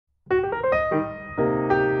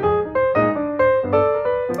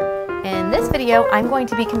video, I'm going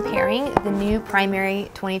to be comparing the new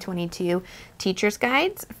primary 2022 teacher's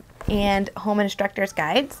guides and home instructor's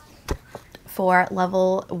guides for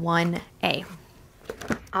level 1A.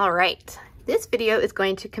 All right, this video is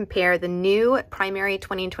going to compare the new primary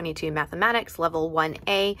 2022 mathematics level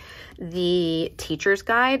 1A, the teacher's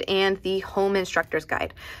guide, and the home instructor's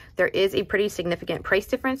guide. There is a pretty significant price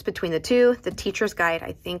difference between the two. The teacher's guide,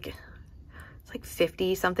 I think, like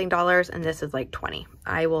 $50 something, and this is like $20.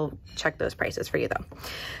 I will check those prices for you though.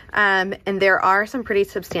 And there are some pretty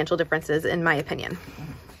substantial differences in my opinion.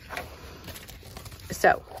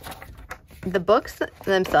 So the books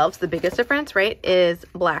themselves, the biggest difference, right, is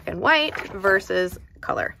black and white versus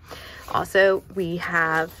color. Also, we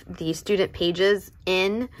have the student pages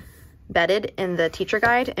embedded in the teacher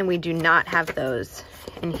guide, and we do not have those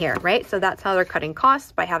in here, right? So that's how they're cutting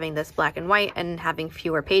costs, by having this black and white and having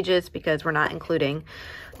fewer pages, because we're not including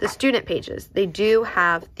the student pages. They do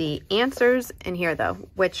have the answers in here though,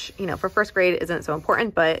 which, you know, for first grade isn't so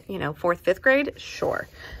important, but you know, fourth, fifth grade, sure.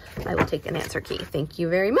 I will take an answer key. Thank you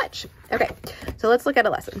very much. Okay, so let's look at a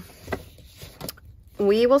lesson.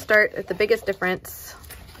 We will start at the biggest difference.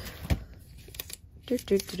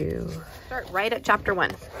 Start right at chapter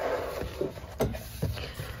 1.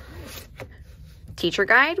 Teacher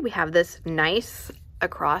guide, we have this nice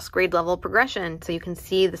across grade level progression, so you can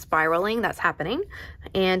see the spiraling that's happening,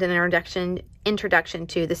 and an introduction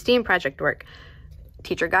to the STEAM project work.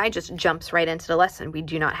 Teacher guide just jumps right into the lesson. We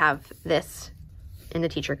do not have this in the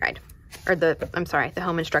teacher guide, or the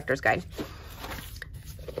home instructor's guide.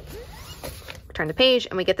 Turn the page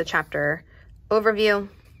and we get the chapter overview.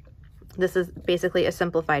 This is basically a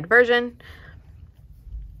simplified version.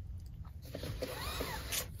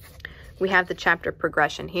 We have the chapter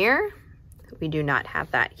progression here. We do not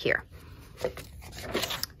have that here.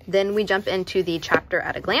 Then we jump into the chapter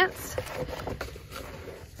at a glance.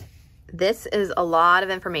 This is a lot of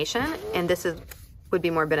information, and this would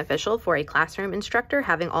be more beneficial for a classroom instructor,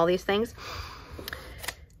 having all these things.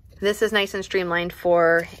 This is nice and streamlined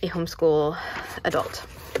for a homeschool adult.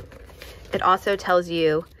 It also tells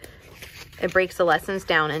you, it breaks the lessons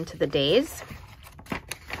down into the days.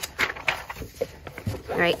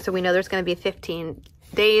 All right, so we know there's going to be 15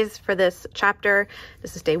 days for this chapter.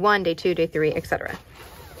 This is day 1, day 2, day 3, etc.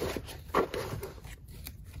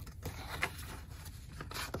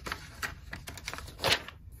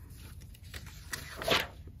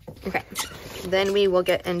 Okay, then we will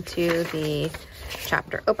get into the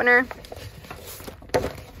chapter opener.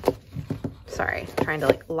 Sorry, trying to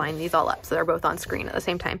like line these all up so they're both on screen at the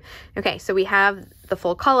same time. Okay, so we have the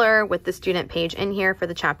full color with the student page in here for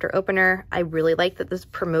the chapter opener. I really like that this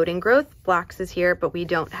promoting growth blocks is here, but we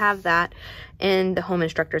don't have that in the home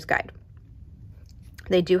instructor's guide.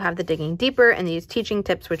 They do have the digging deeper and these teaching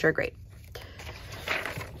tips, which are great.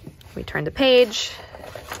 We turn the page.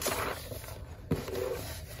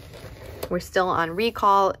 We're still on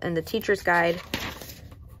recall in the teacher's guide.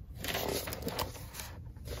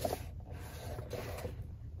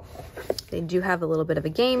 They do have a little bit of a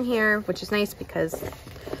game here, which is nice because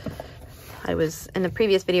I was in the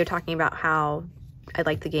previous video talking about how I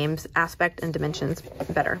like the games aspect and dimensions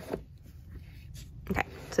better. Okay,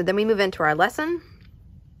 so then we move into our lesson.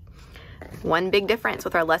 One big difference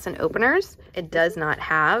with our lesson openers, it does not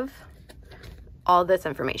have all this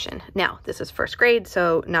information. Now, this is first grade,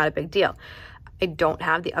 so not a big deal. I don't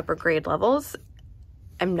have the upper grade levels.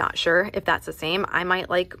 I'm not sure if that's the same. I might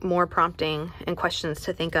like more prompting and questions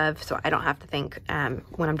to think of, so I don't have to think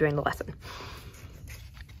when I'm doing the lesson.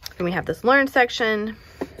 And we have this learn section.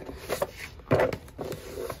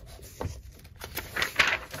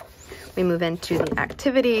 We move into the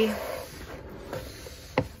activity.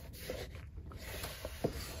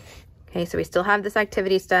 Okay, so we still have this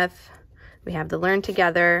activity stuff. We have the learn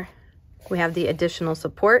together. We have the additional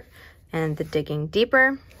support and the digging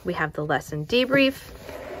deeper. We have the lesson debrief,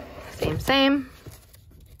 same.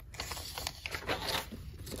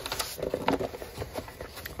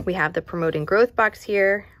 We have the promoting growth box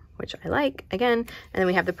here, which I like, again, and then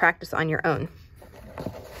we have the practice on your own.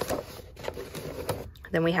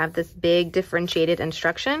 Then we have this big differentiated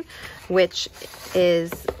instruction, which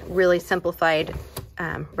is really simplified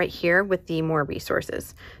right here with the more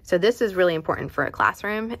resources. So this is really important for a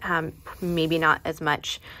classroom, maybe not as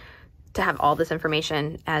much to have all this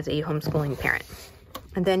information as a homeschooling parent.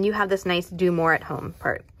 And then you have this nice do more at home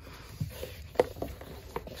part.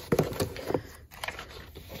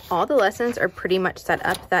 All the lessons are pretty much set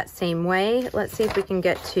up that same way. Let's see if we can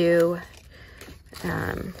get to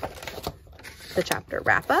the chapter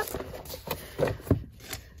wrap up.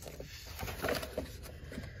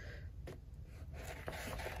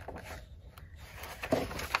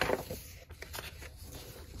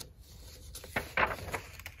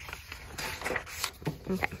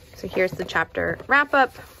 So here's the chapter wrap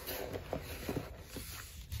up.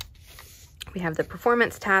 We have the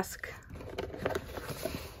performance task.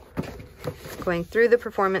 Going through the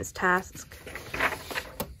performance task.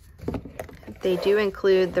 They do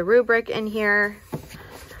include the rubric in here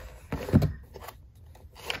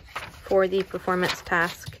for the performance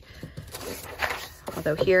task.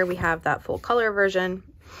 Although here we have that full color version.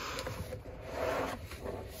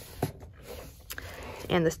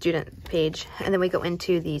 And the student page. And then we go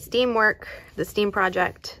into the STEAM work, the STEAM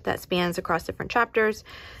project that spans across different chapters,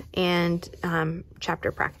 and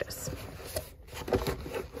chapter practice.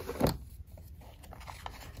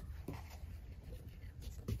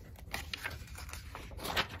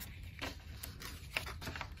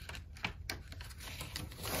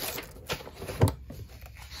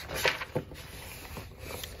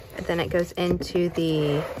 And then it goes into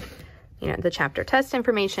the, the chapter test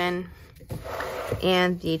information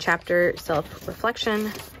and the chapter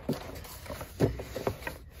self-reflection.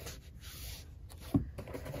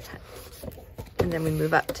 And then we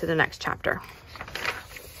move up to the next chapter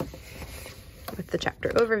with the chapter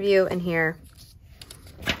overview in here.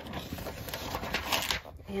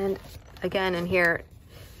 And again, in here,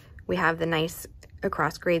 we have the nice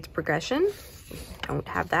across grades progression. We don't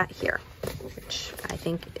have that here, which I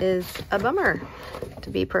think is a bummer, to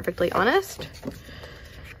be perfectly honest.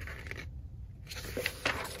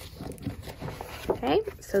 Okay,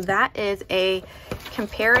 so that is a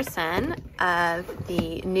comparison of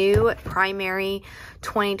the new primary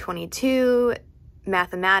 2022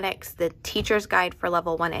 mathematics, the teacher's guide for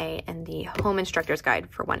level 1A, and the home instructor's guide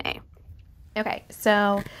for 1A. Okay,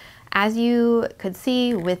 so as you could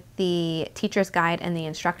see with the teacher's guide and the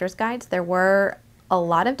instructor's guides, there were a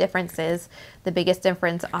lot of differences. The biggest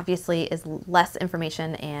difference obviously is less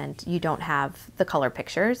information, and you don't have the color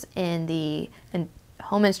pictures in the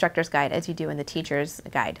home instructor's guide as you do in the teacher's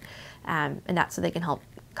guide. And that's so they can help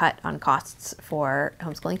cut on costs for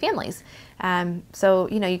homeschooling families. So,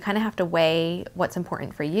 you kind of have to weigh what's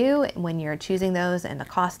important for you when you're choosing those, and the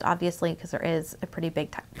cost, obviously, because there is a pretty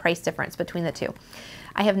big price difference between the two.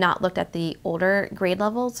 I have not looked at the older grade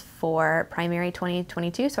levels for primary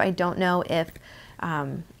 2022, so I don't know if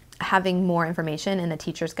having more information in the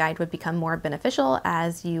teacher's guide would become more beneficial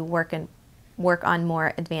as you work on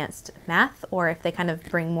more advanced math, or if they kind of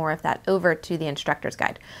bring more of that over to the instructor's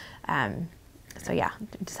guide. So yeah,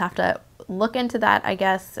 just have to look into that, I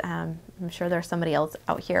guess. I'm sure there's somebody else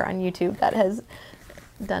out here on YouTube that has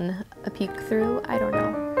done a peek through. I don't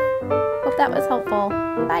know. Hope that was helpful.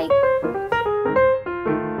 Bye.